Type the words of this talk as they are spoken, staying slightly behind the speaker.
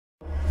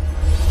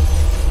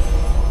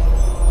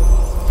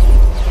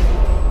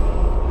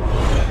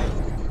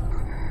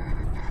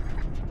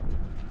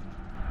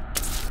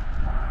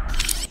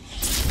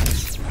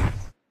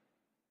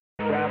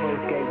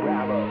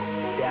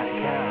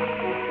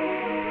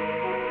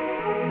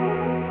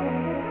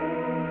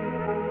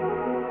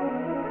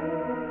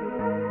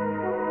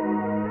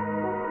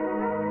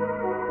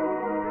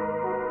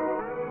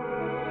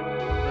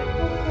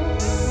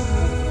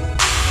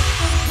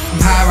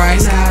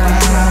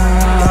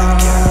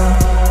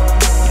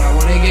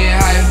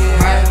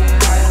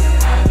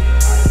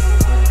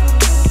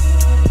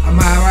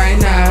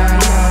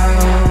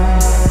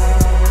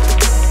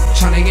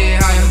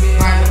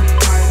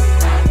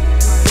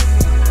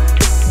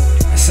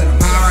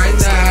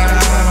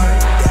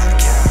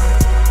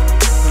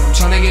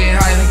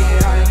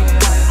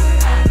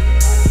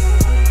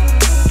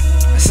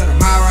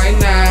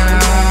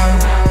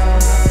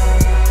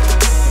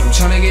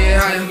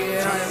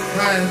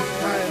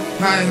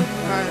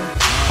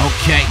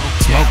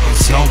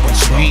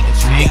street,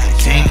 nigga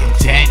thinking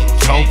that he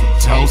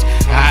overdose.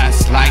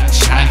 Eyes like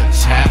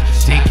Chinatown,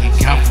 thinking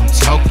come from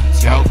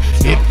Tokyo.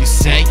 If you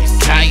say you're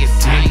tired,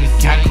 then we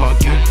can call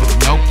you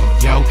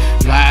Pinocchio.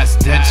 Lies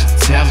that you're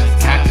telling,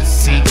 I can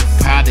see the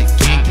powder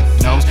in your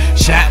nose.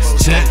 Shots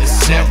to the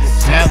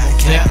cerebellum,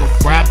 nigga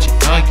robbed you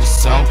of your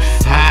soul.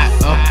 High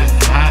up in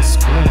high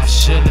school, I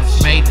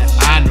should've made an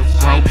honor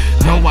roll.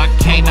 No, I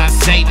cannot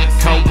say the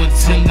code, but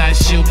tonight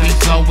she'll be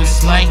going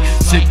slang.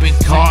 Sipping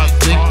hard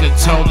liquor,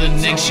 told her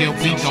next year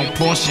we gon'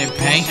 pour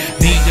champagne.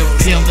 Need a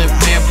pill of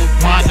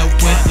marijuana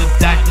with the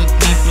doctor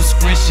need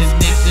prescription.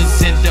 Niggas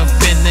end up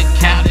in the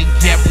county,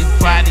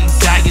 everybody's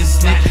dying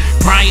slick.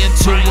 Prior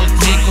to a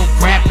nigga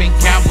rapping,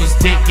 I was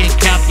digging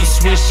count the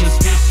swishers,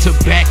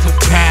 tobacco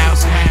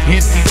piles,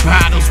 empty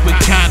bottles with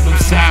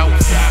condoms out.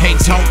 Hey,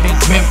 don't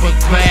remember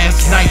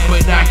last night,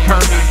 but I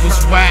heard it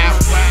was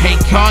wild. Hey,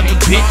 call the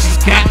bitches,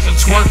 got the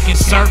twerking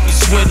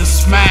surface with a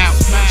smile.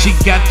 She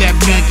got that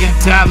 $1 million,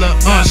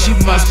 she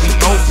must be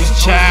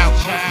Oprah's child.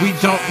 We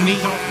don't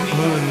need.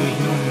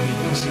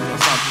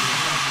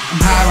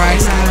 I'm high right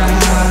now.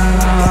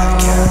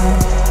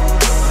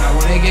 I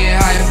wanna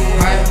get higher,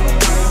 higher.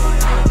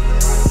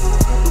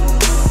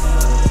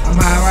 I'm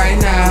high right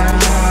now.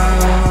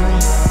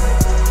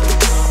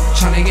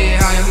 Tryna get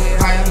higher,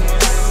 higher.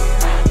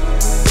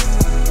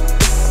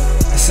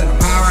 I said I'm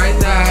high right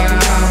now.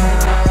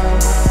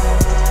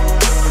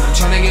 I'm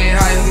tryna get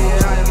higher,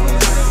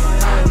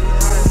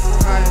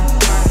 higher.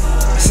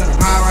 I said I'm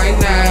high right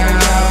now.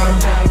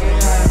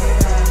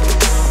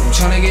 I'm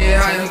tryna get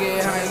higher,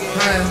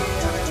 higher,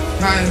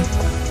 higher.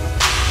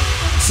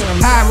 So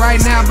I'm high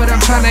right now, but I'm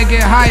tryna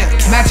get higher.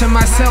 Matching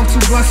myself, 2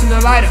 blunts in the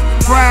lighter.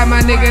 Fried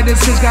my nigga, this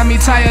bitch got me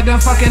tired.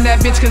 Done fucking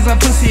that bitch cause her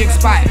pussy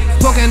expired.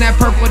 Smoking that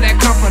purple that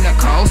come from the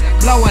coast.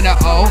 Blowing the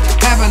O,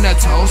 having a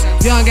toast.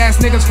 Young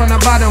ass niggas from the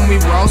bottom we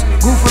roast.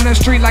 Goof from the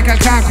street like a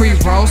concrete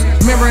roast.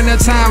 Remembering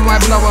the time while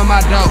blowing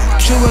my dope.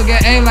 Shoot will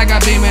get aim like a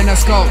beam in a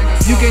scope.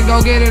 You can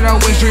go get it or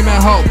wish, dream and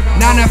hope.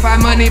 9 to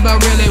 5 money, but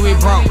really we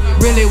broke.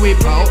 Really we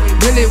broke,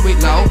 really we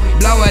low.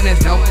 Blowing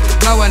this dope,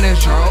 blowing this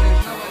drop.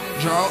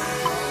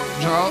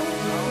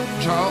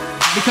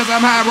 Because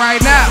I'm high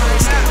right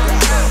now.